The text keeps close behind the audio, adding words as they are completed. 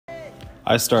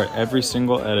I start every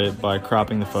single edit by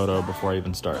cropping the photo before I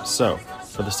even start. So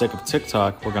for the sake of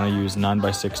TikTok, we're gonna use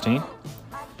 9:16.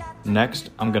 Next,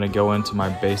 I'm gonna go into my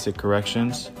basic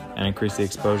corrections and increase the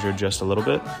exposure just a little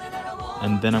bit.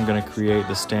 And then I'm gonna create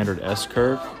the standard S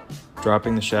curve,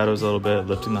 dropping the shadows a little bit,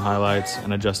 lifting the highlights,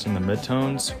 and adjusting the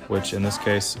midtones, which in this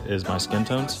case is my skin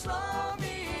tones.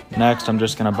 Next, I'm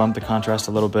just gonna bump the contrast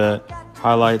a little bit.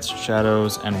 Highlights,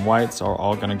 shadows, and whites are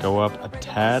all gonna go up a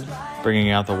tad, bringing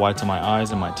out the whites of my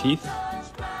eyes and my teeth.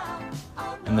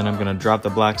 And then I'm gonna drop the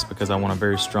blacks because I want a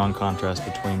very strong contrast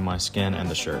between my skin and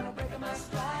the shirt.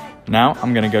 Now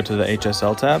I'm gonna go to the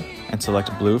HSL tab and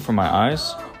select blue for my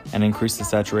eyes and increase the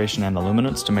saturation and the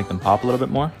luminance to make them pop a little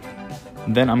bit more.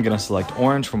 Then I'm gonna select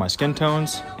orange for my skin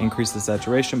tones, increase the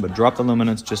saturation but drop the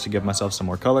luminance just to give myself some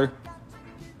more color.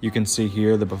 You can see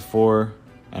here the before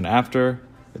and after.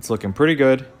 It's looking pretty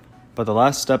good, but the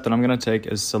last step that I'm gonna take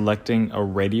is selecting a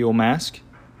radial mask.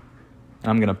 And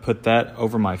I'm gonna put that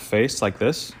over my face like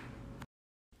this.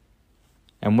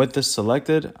 And with this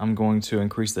selected, I'm going to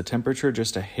increase the temperature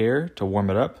just a hair to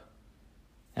warm it up.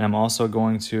 And I'm also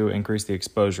going to increase the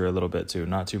exposure a little bit too,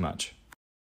 not too much.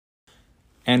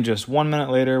 And just 1 minute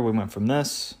later, we went from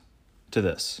this to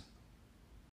this.